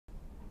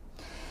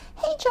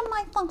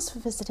Gemini, thanks for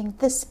visiting.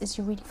 This is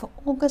your reading for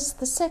August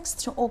the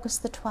 6th to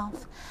August the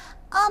 12th.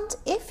 And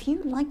if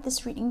you like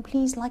this reading,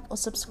 please like or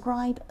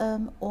subscribe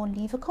or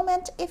leave a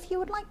comment if you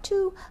would like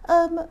to.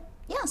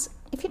 Yes,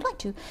 if you'd like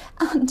to.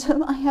 And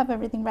I have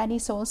everything ready,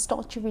 so I'll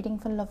start your reading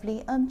for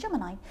lovely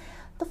Gemini.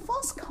 The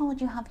first card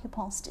you have your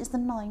past is the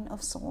Nine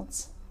of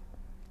Swords.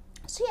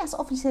 So yes,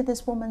 obviously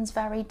this woman's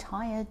very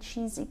tired,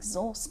 she's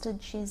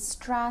exhausted, she's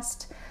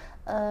stressed,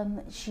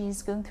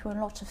 she's going through a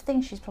lot of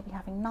things, she's probably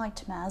having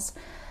nightmares.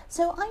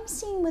 So I'm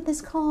seeing with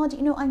this card,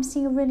 I'm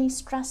seeing a really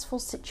stressful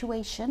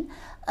situation,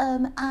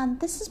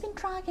 and this has been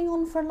dragging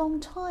on for a long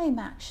time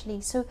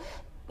actually. So,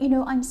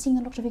 I'm seeing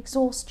a lot of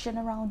exhaustion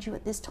around you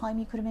at this time.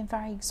 You could have been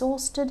very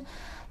exhausted.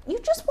 You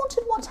just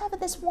wanted whatever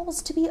this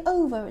was to be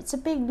over. It's a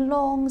big,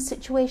 long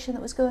situation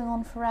that was going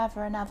on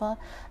forever and ever.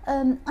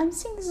 I'm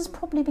seeing this has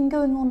probably been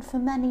going on for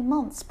many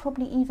months,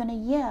 probably even a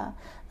year.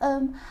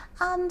 And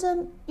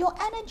your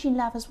energy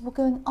levels were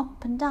going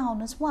up and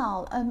down as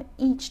well,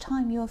 each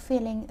time you were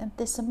feeling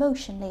this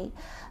emotionally.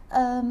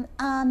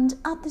 And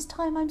at this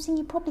time I'm seeing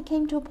you probably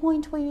came to a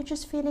point where you're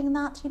just feeling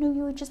that, you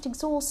were just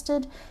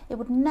exhausted, it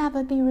would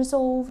never be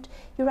resolved,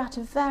 you're at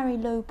a very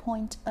low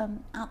point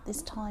at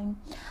this time.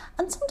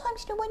 And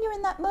sometimes, when you're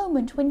in that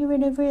moment, when you're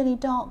in a really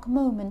dark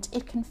moment,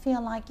 it can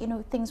feel like,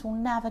 things will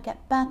never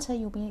get better,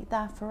 you'll be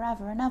there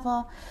forever and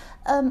ever.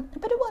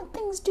 But it won't,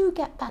 things do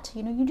get better,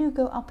 you do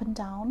go up and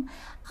down.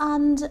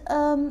 And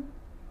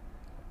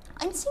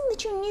I'm seeing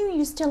that you knew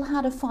you still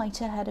had a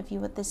fight ahead of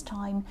you at this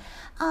time,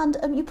 and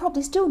you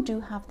probably still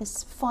do have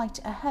this fight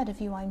ahead of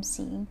you, I'm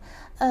seeing.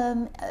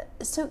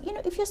 So,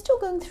 if you're still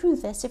going through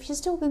this, if you're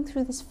still going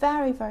through this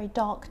very, very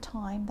dark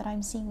time that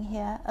I'm seeing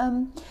here,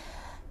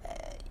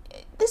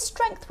 this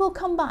strength will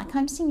come back.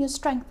 I'm seeing your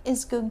strength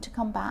is going to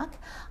come back.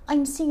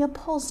 I'm seeing a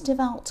positive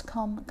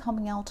outcome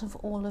coming out of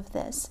all of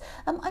this.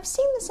 I've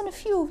seen this in a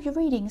few of your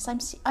readings.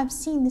 I've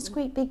seen this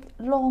great big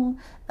long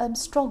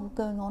struggle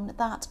going on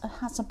that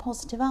has a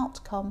positive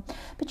outcome.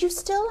 But you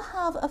still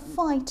have a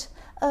fight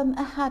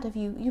ahead of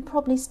you. You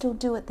probably still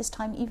do at this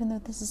time, even though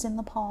this is in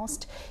the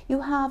past.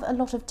 You have a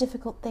lot of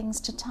difficult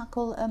things to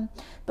tackle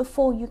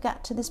before you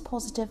get to this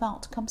positive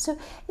outcome. So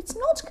it's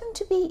not going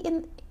to be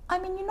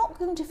you're not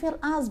going to feel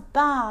as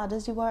bad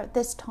as you were at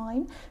this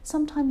time.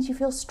 Sometimes you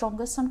feel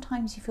stronger,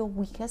 sometimes you feel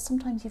weaker,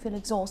 sometimes you feel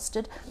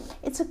exhausted.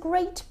 It's a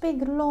great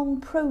big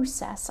long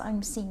process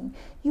I'm seeing.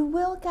 You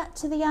will get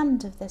to the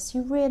end of this,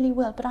 you really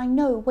will. But I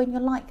know when you're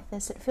like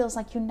this, it feels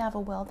like you never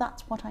will.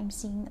 That's what I'm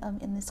seeing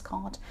in this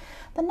card.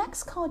 The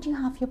next card you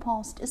have your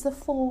past is the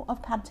Four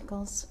of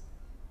Pentacles.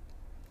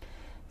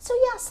 So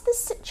yes, this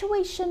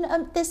situation,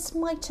 this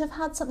might have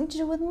had something to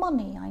do with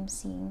money, I'm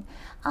seeing.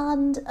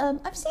 And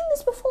I've seen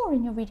this before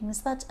in your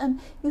readings, that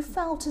you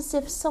felt as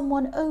if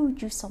someone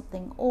owed you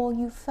something, or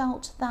you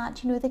felt that,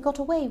 they got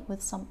away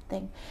with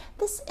something.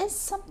 This is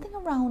something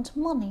around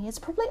money. It's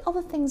probably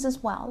other things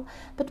as well,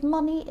 but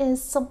money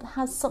has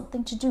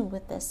something to do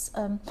with this.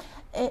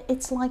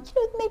 It's like,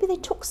 maybe they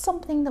took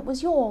something that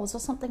was yours or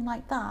something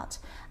like that.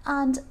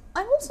 And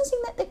I'm also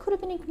seeing that they could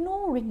have been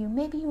ignoring you.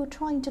 Maybe you were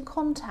trying to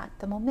contact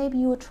them, or maybe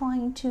you were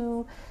trying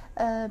to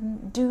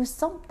do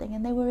something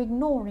and they were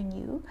ignoring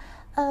you.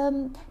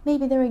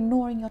 Maybe they're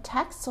ignoring your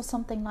texts or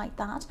something like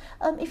that.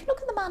 If you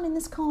look at the man in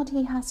this card,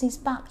 he has his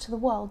back to the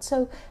world.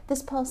 So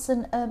this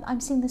person,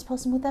 I'm seeing this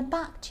person with their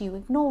back to you,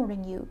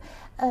 ignoring you.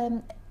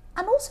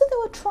 And also they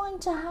were trying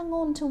to hang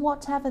on to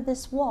whatever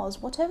this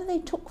was, whatever they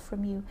took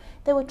from you,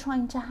 they were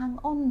trying to hang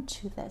on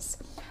to this.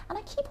 And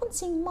I keep on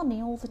seeing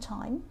money all the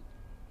time.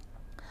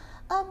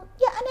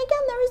 Yeah, and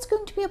again, there is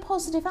going to be a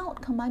positive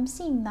outcome. I'm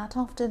seeing that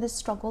after this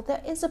struggle,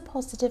 there is a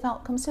positive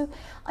outcome. So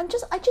I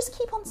just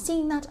keep on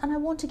seeing that, and I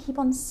want to keep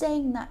on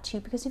saying that to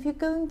you, because if you're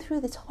going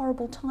through this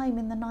horrible time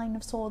in the Nine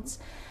of Swords,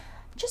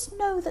 just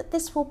know that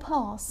this will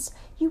pass.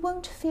 You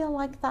won't feel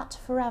like that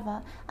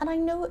forever. And I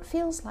know it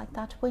feels like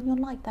that when you're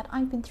like that.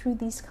 I've been through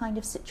these kind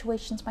of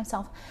situations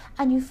myself,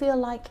 and you feel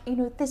like,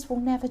 this will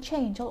never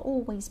change. I'll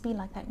always be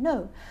like that.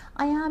 No,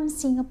 I am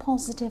seeing a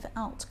positive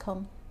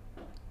outcome.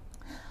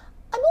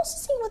 I'm also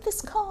seeing with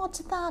this card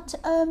that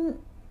you're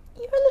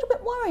a little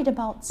bit worried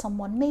about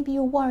someone. Maybe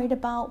you're worried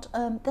about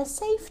their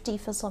safety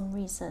for some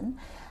reason.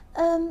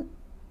 You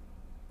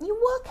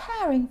were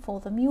caring for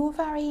them.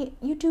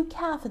 You do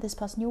care for this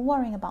person. You're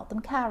worrying about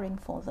them, caring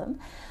for them.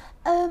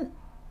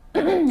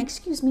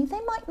 Excuse me,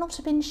 they might not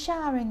have been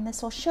sharing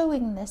this or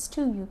showing this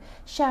to you,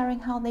 sharing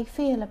how they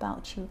feel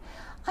about you.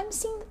 I'm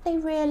seeing that they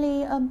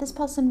really, this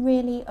person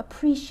really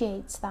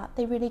appreciates that.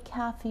 They really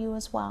care for you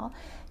as well.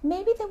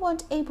 Maybe they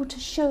weren't able to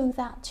show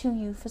that to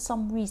you for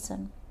some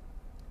reason.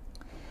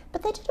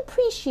 But they did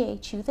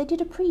appreciate you. They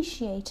did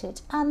appreciate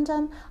it. And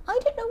I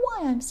don't know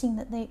why I'm seeing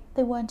that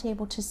they weren't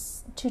able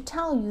to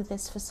tell you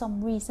this for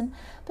some reason.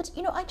 But,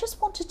 I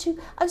just wanted to,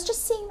 I was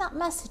just seeing that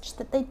message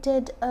that they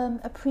did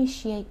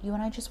appreciate you.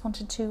 And I just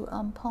wanted to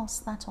pass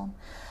that on.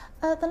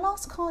 The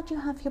last card you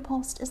have your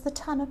past is the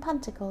Ten of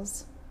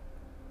Pentacles.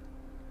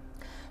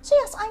 So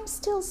yes, I'm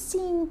still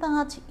seeing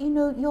that,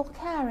 you're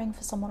caring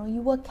for someone, or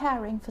you were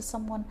caring for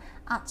someone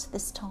at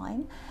this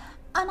time.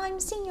 And I'm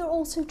seeing you're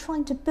also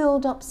trying to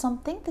build up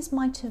something. This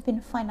might have been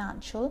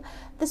financial.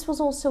 This was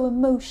also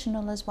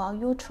emotional as well.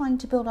 You're trying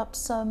to build up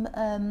some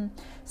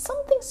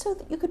something so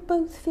that you could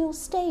both feel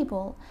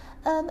stable.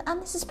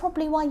 And this is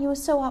probably why you were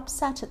so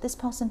upset at this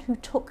person who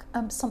took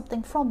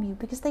something from you,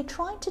 because they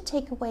tried to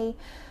take away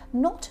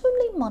not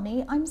only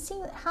money. I'm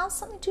seeing it has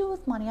something to do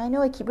with money. I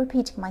know I keep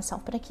repeating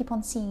myself, but I keep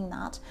on seeing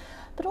that.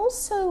 But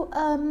also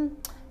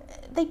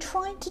they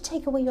tried to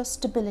take away your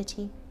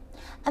stability.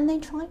 And they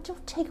tried to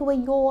take away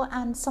your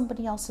and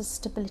somebody else's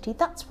stability.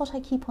 That's what I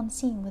keep on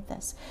seeing with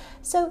this.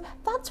 So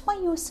that's why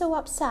you were so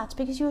upset,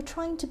 because you were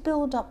trying to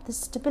build up this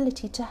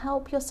stability to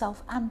help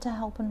yourself and to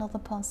help another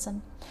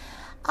person.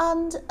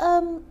 And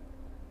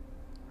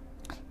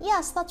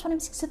yes, that's what I'm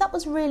seeing. So that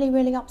was really,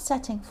 really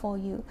upsetting for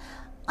you.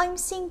 I'm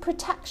seeing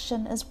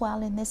protection as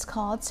well in this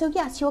card. So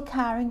yes, you're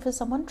caring for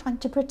someone, trying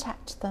to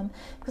protect them,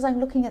 because I'm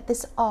looking at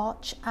this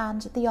arch,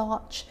 and the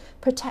arch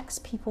protects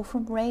people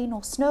from rain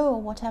or snow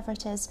or whatever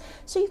it is.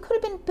 So you could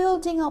have been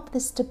building up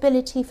this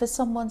stability for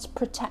someone's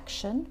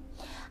protection.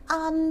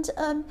 And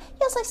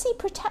yes, I see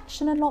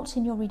protection a lot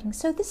in your reading.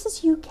 So this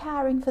is you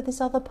caring for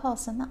this other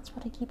person. That's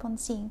what I keep on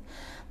seeing.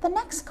 The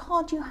next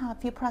card you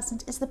have, your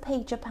present, is the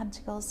Page of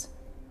Pentacles.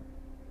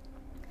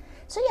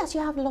 So yes,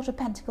 you have a lot of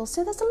pentacles.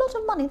 So there's a lot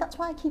of money. That's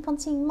why I keep on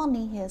seeing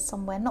money here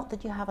somewhere. Not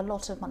that you have a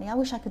lot of money. I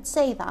wish I could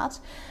say that.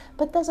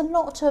 But there's a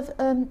lot of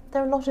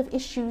there are a lot of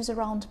issues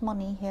around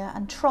money here,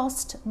 and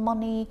trust,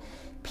 money,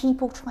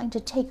 people trying to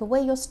take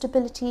away your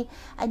stability,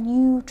 and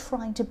you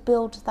trying to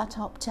build that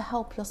up to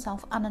help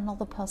yourself and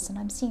another person.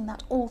 I'm seeing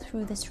that all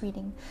through this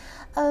reading.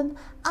 And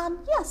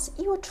yes,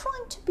 you are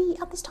trying to be,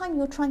 at this time,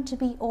 you're trying to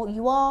be, or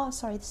you are,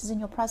 sorry, this is in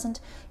your present,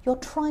 you're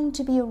trying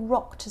to be a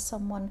rock to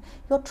someone.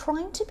 You're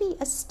trying to be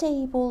a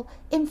stable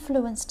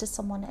influence to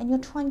someone, and you're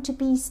trying to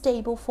be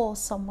stable for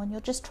someone. You're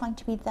just trying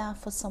to be there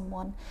for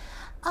someone.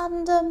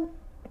 And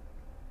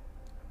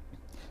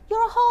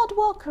you're a hard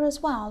worker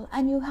as well,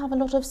 and you have a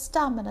lot of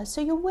stamina.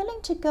 So you're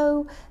willing to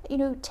go,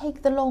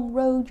 take the long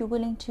road. You're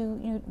willing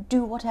to,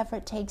 do whatever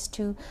it takes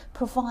to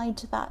provide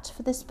that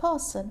for this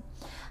person.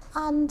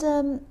 And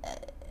that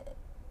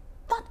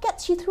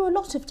gets you through a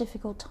lot of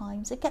difficult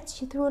times. It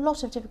gets you through a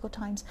lot of difficult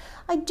times.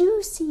 I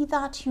do see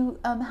that you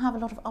have a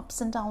lot of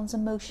ups and downs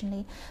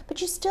emotionally,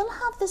 but you still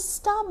have this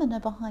stamina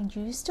behind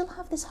you. You still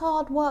have this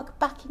hard work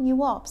backing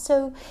you up.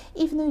 So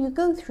even though you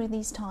go through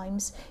these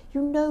times,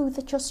 you know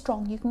that you're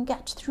strong. You can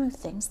get through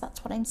things.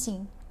 That's what I'm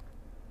seeing.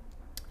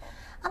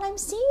 And I'm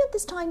seeing at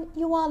this time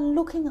you are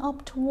looking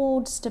up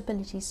towards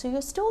stability. So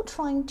you're still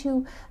trying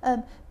to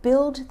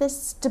build this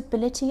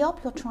stability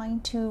up. You're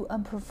trying to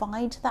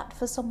provide that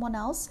for someone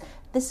else.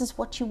 This is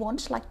what you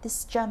want, like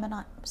this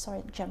Gemini.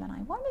 Sorry, Gemini.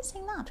 Why am I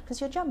saying that?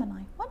 Because you're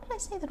Gemini. Why did I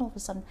say that all of a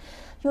sudden?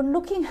 You're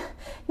looking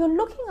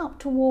up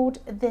toward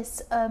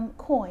this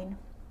coin.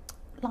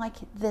 Like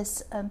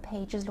this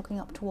page is looking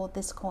up toward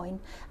this coin.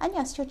 And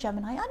yes, you're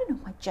Gemini. I don't know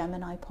why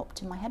Gemini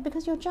popped in my head,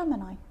 because you're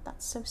Gemini.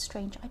 That's so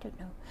strange. I don't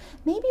know.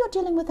 Maybe you're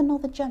dealing with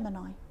another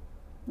Gemini.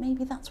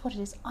 Maybe that's what it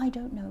is. I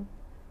don't know.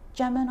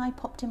 Gemini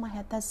popped in my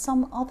head. There's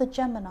some other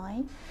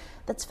Gemini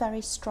that's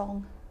very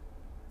strong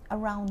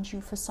around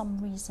you for some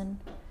reason.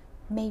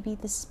 Maybe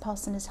this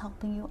person is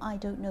helping you, I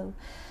don't know.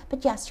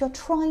 But yes, you're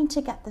trying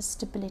to get the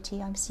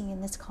stability I'm seeing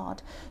in this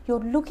card. You're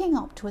looking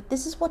up to it.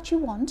 This is what you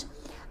want,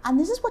 and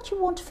this is what you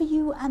want for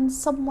you and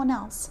someone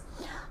else.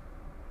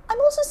 I'm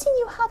also seeing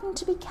you having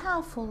to be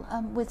careful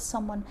with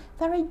someone,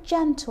 very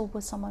gentle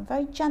with someone,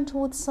 very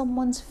gentle with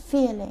someone's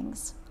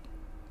feelings.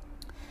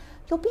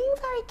 You're being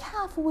very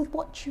careful with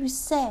what you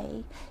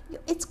say.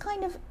 It's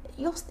kind of,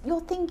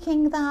 you're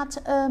thinking that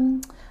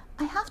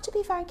I have to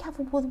be very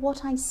careful with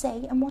what I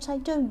say and what I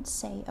don't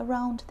say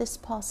around this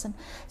person.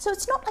 So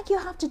it's not like you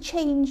have to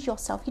change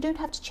yourself. You don't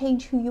have to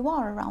change who you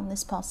are around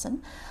this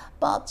person.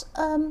 But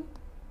I'm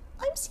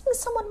seeing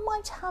someone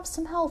might have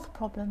some health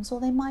problems,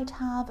 or they might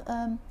have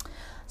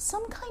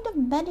some kind of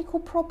medical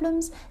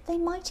problems. They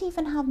might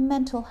even have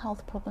mental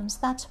health problems.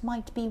 That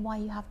might be why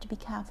you have to be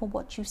careful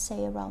what you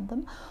say around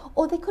them.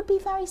 Or they could be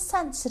very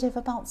sensitive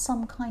about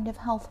some kind of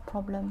health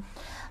problem.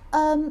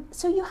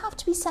 So you have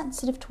to be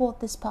sensitive toward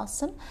this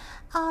person,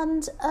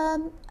 and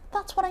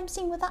that's what I'm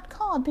seeing with that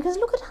card, because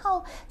look at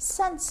how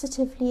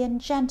sensitively and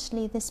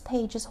gently this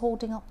page is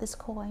holding up this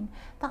coin.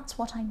 That's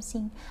what I'm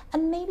seeing.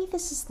 And maybe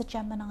this is the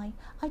Gemini.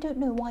 I don't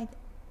know why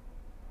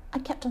I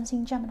kept on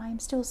seeing Gemini. I'm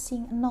still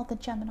seeing another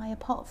Gemini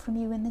apart from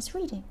you in this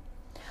reading.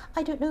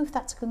 I don't know if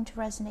that's going to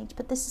resonate,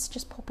 but this is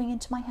just popping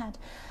into my head.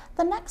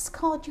 The next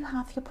card you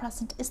have, your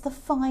present, is the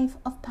Five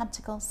of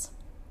Pentacles.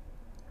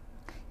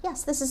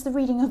 Yes, this is the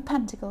reading of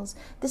Pentacles.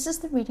 This is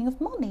the reading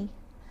of money.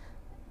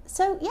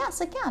 So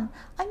yes, again,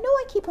 I know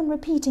I keep on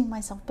repeating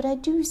myself, but I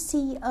do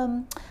see,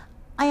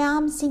 I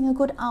am seeing a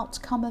good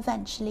outcome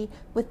eventually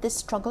with this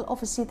struggle.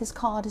 Obviously, this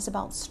card is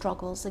about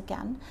struggles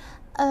again.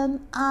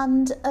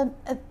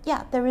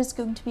 Yeah, there is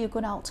going to be a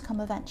good outcome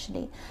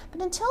eventually.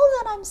 But until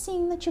then, I'm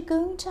seeing that you're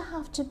going to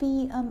have to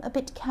be a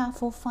bit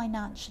careful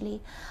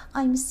financially.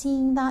 I'm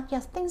seeing that,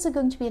 yes, things are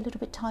going to be a little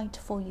bit tight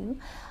for you.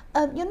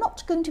 You're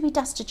not going to be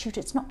destitute.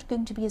 It's not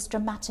going to be as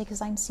dramatic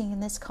as I'm seeing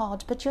in this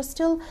card, but you're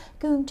still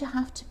going to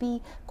have to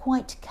be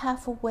quite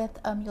careful with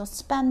your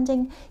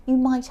spending. You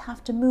might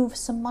have to move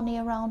some money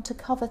around to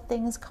cover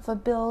things, cover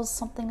bills,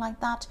 something like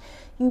that.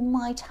 You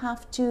might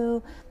have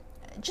to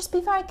just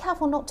be very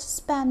careful not to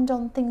spend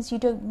on things you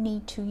don't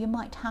need to. You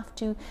might have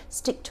to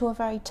stick to a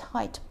very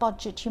tight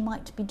budget. You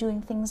might be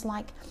doing things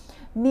like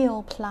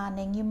meal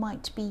planning. You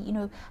might be,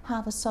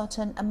 have a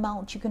certain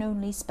amount you can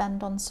only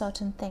spend on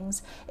certain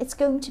things. It's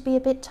going to be a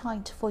bit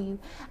tight for you,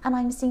 and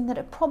I'm seeing that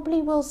it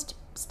probably will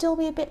still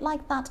be a bit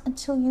like that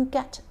until you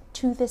get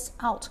to this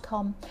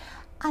outcome.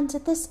 And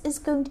it's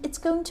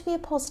going to be a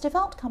positive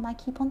outcome. I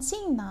keep on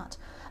seeing that.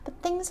 But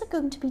things are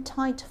going to be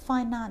tight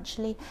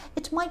financially.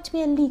 It might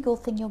be a legal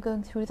thing you're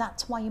going through.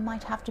 That's why you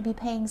might have to be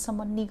paying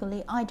someone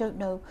legally. I don't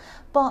know.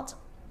 But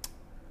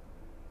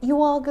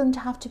you are going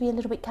to have to be a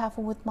little bit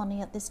careful with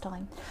money at this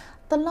time.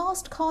 The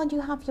last card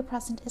you have your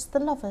present is the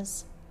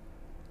Lovers.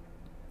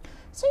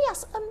 So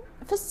yes,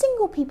 for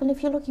single people,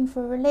 if you're looking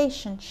for a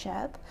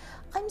relationship,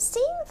 I'm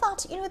seeing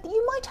that,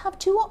 you might have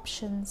two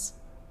options.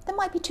 There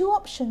might be two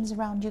options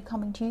around you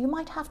coming to you. You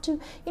might have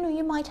to,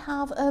 you might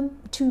have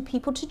two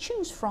people to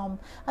choose from.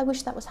 I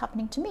wish that was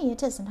happening to me.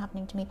 It isn't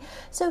happening to me.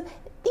 So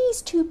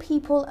these two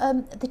people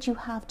that you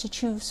have to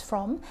choose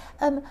from,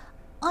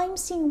 I'm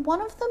seeing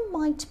one of them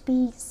might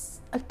be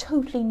a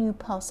totally new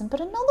person,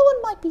 but another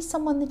one might be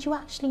someone that you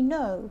actually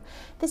know.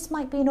 This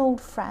might be an old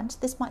friend.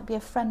 This might be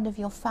a friend of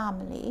your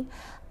family.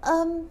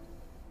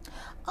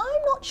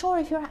 I'm not sure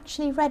if you're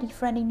actually ready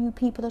for any new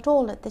people at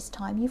all at this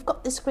time. You've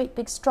got this great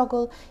big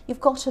struggle. You've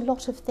got a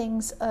lot of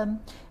things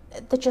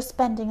that you're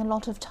spending a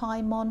lot of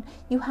time on.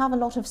 You have a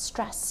lot of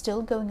stress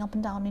still going up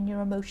and down in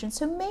your emotions.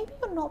 So maybe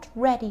you're not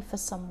ready for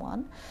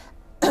someone.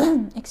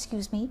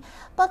 Excuse me.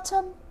 But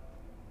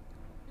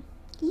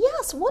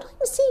yes, what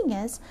I'm seeing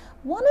is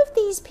one of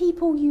these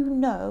people you've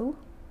known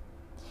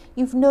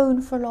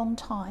for a long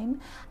time,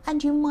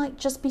 and you might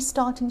just be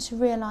starting to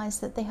realize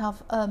that they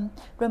have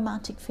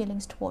romantic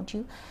feelings toward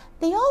you.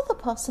 The other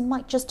person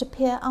might just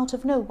appear out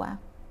of nowhere,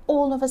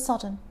 all of a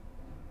sudden.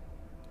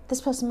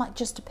 This person might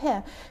just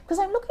appear, because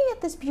I'm looking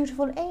at this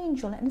beautiful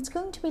angel, and it's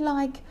going to be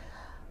like,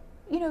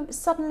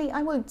 suddenly,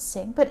 I won't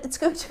sing, but it's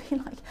going to be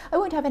like, I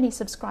won't have any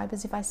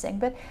subscribers if I sing,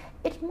 but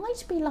it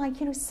might be like,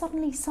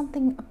 suddenly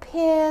something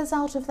appears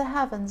out of the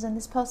heavens, and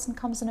this person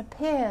comes and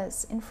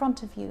appears in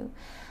front of you.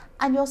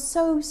 And you're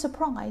so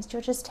surprised,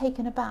 you're just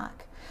taken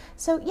aback.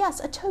 So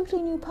yes, a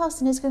totally new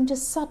person is going to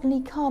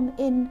suddenly come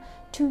in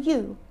to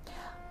you.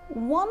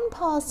 One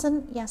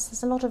person, yes,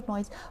 there's a lot of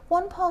noise.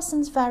 One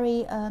person's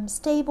very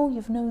stable,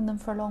 you've known them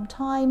for a long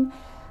time.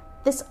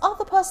 This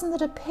other person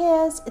that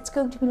appears, it's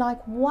going to be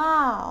like,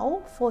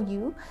 wow, for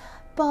you.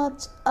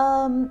 But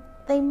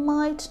they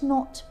might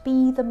not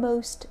be the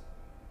most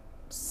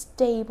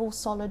stable,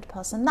 solid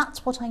person.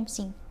 That's what I'm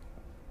seeing.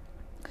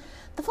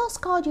 The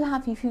first card you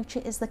have, your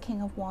future, is the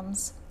King of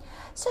Wands.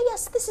 So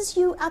yes, this is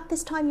you at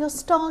this time. You're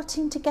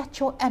starting to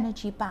get your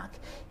energy back.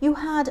 You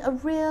had a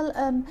real,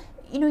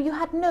 you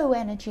had no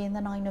energy in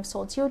the Nine of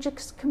Swords. You're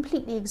just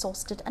completely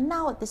exhausted. And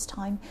now at this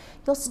time,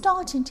 you're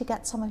starting to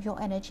get some of your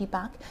energy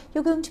back.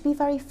 You're going to be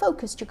very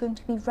focused. You're going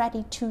to be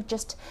ready to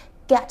just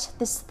get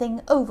this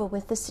thing over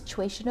with, this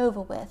situation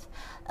over with.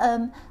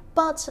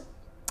 But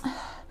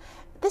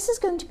this is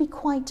going to be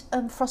quite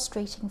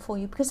frustrating for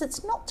you, because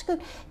it's not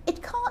good.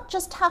 It can't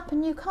just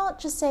happen. You can't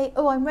just say,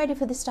 oh, I'm ready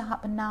for this to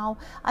happen now.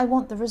 I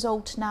want the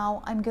result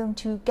now. I'm going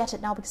to get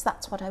it now because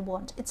that's what I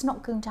want. It's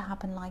not going to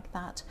happen like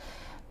that.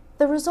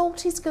 The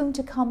result is going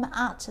to come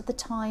at the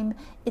time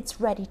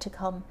it's ready to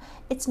come.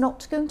 It's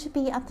not going to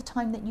be at the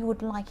time that you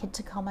would like it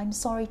to come. I'm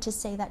sorry to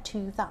say that to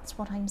you. That's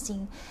what I'm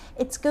seeing.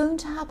 It's going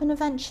to happen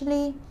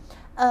eventually.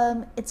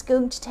 It's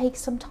going to take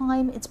some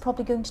time. It's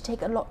probably going to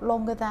take a lot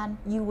longer than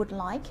you would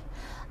like.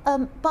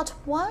 But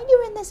while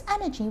you're in this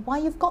energy,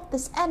 while you've got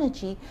this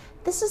energy,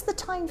 this is the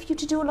time for you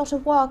to do a lot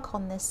of work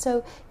on this.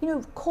 So,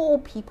 call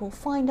people,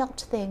 find out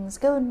things,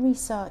 go and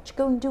research,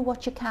 go and do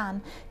what you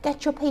can,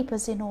 get your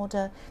papers in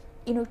order,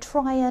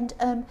 try and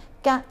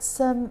get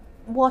some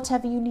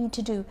whatever you need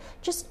to do.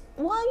 Just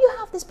while you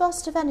have this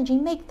burst of energy,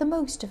 make the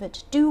most of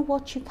it. Do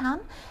what you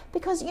can,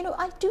 because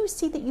I do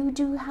see that you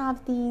do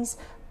have these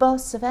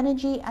bursts of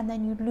energy, and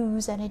then you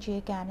lose energy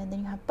again, and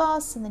then you have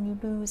bursts, and then you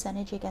lose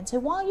energy again. So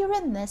while you're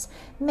in this,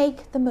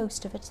 make the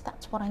most of it.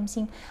 That's what I'm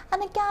seeing.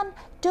 And again,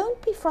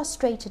 don't be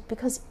frustrated,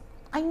 because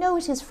I know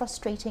it is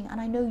frustrating, and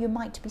I know you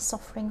might be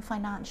suffering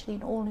financially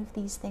and all of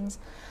these things,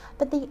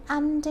 but the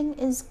ending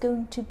is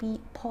going to be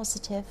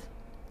positive.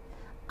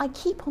 I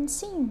keep on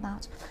seeing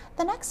that.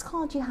 The next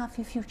card you have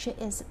for your future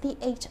is the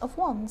Eight of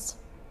Wands.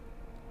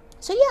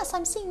 So yes,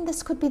 I'm seeing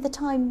this could be the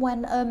time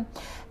when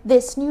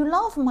this new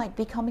love might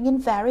be coming in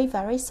very,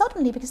 very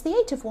suddenly, because the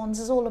Eight of Wands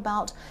is all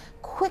about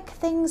quick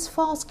things,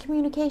 fast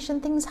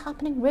communication, things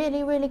happening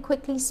really, really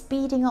quickly,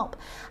 speeding up.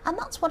 And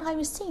that's what I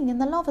was seeing in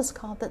the Lovers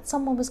card, that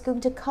someone was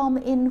going to come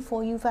in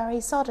for you very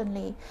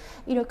suddenly,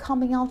 you know,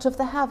 coming out of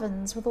the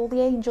heavens with all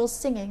the angels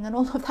singing and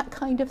all of that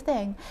kind of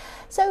thing.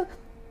 So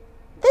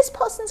this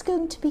person's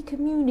going to be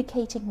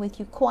communicating with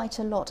you quite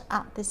a lot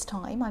at this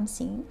time, I'm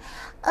seeing.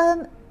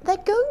 They're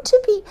going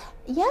to be,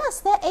 yes,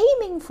 they're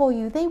aiming for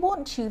you. They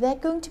want you. They're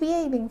going to be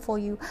aiming for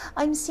you.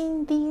 I'm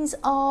seeing these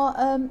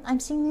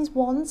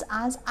wands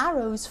as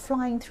arrows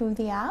flying through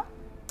the air.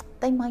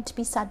 They might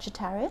be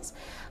Sagittarius,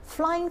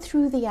 flying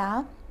through the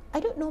air. I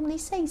don't normally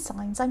say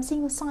signs. I'm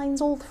seeing signs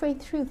all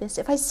through this.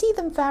 If I see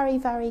them very,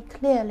 very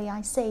clearly,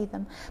 I say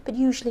them, but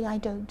usually I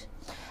don't.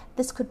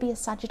 This could be a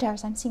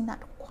Sagittarius. I'm seeing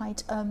that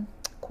quite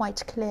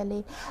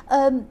clearly.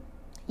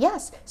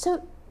 Yes,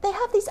 so they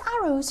have these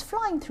arrows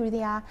flying through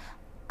the air,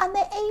 and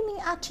they're aiming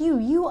at you.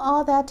 You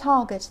are their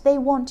target. They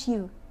want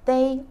you.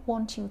 They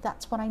want you.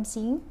 That's what I'm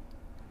seeing.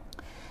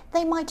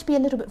 They might be a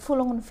little bit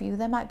full on for you.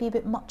 They might be a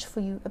bit much for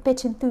you, a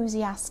bit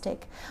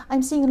enthusiastic.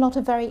 I'm seeing a lot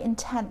of very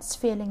intense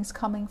feelings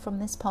coming from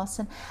this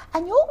person,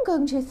 and you're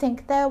going to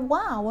think they're,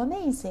 wow,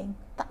 amazing.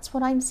 That's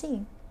what I'm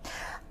seeing.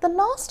 The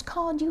last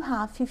card you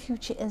have for your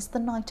future is the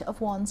Knight of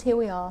Wands. Here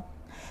we are.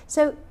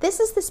 So this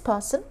is this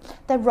person.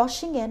 They're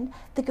rushing in.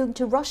 They're going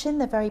to rush in.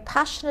 They're very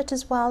passionate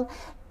as well.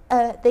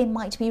 They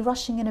might be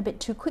rushing in a bit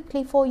too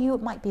quickly for you.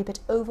 It might be a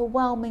bit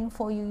overwhelming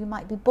for you. You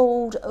might be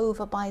bowled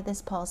over by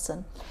this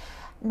person.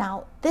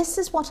 Now, this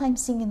is what I'm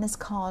seeing in this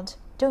card.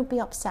 Don't be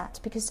upset,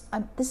 because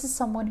this is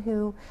someone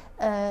who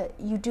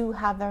you do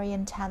have very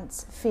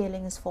intense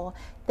feelings for.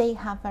 They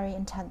have very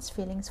intense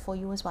feelings for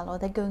you as well, or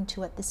they're going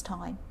to at this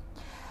time.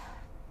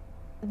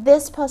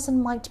 This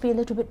person might be a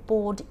little bit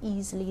bored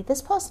easily.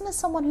 This person is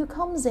someone who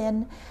comes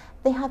in,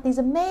 they have these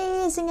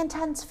amazing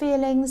intense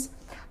feelings,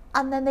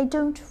 and then they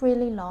don't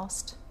really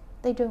last.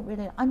 They don't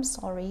really, I'm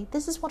sorry,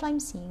 this is what I'm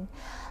seeing.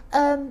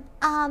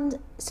 And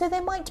so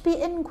they might be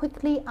in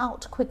quickly,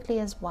 out quickly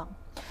as well.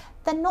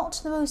 They're not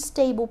the most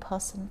stable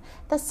person.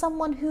 They're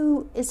someone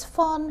who is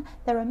fun,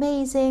 they're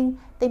amazing,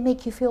 they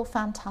make you feel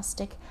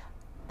fantastic.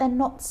 They're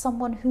not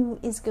someone who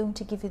is going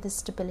to give you the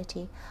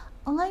stability.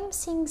 I'm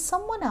seeing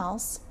someone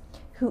else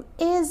who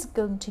is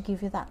going to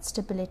give you that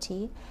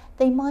stability.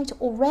 They might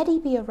already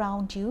be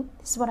around you.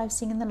 This is what I've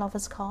seen in the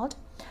Lovers card.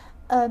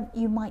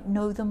 You might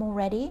know them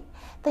already.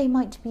 They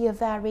might be a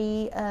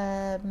very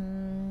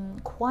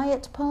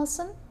quiet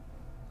person.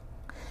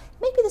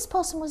 Maybe this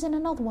person was in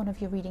another one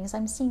of your readings.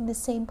 I'm seeing the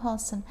same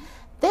person.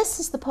 This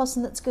is the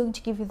person that's going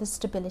to give you the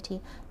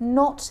stability,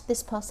 not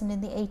this person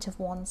in the Eight of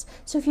Wands.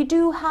 So if you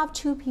do have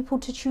two people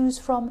to choose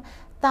from,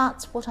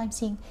 that's what I'm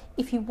seeing.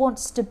 If you want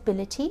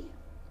stability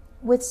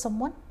with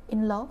someone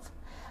in love,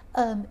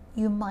 I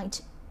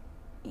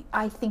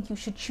think you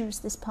should choose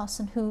this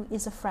person who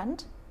is a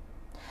friend.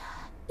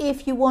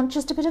 If you want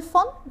just a bit of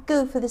fun,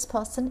 go for this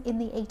person in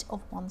the Eight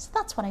of Wands.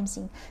 That's what I'm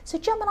seeing. So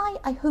Gemini,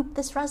 I hope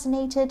this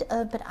resonated,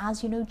 but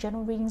as you know,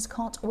 general readings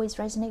can't always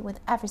resonate with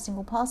every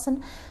single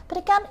person. But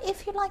again,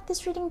 if you like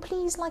this reading,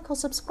 please like or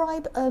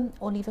subscribe,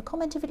 or leave a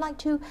comment if you'd like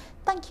to.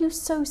 Thank you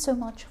so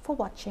much for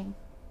watching.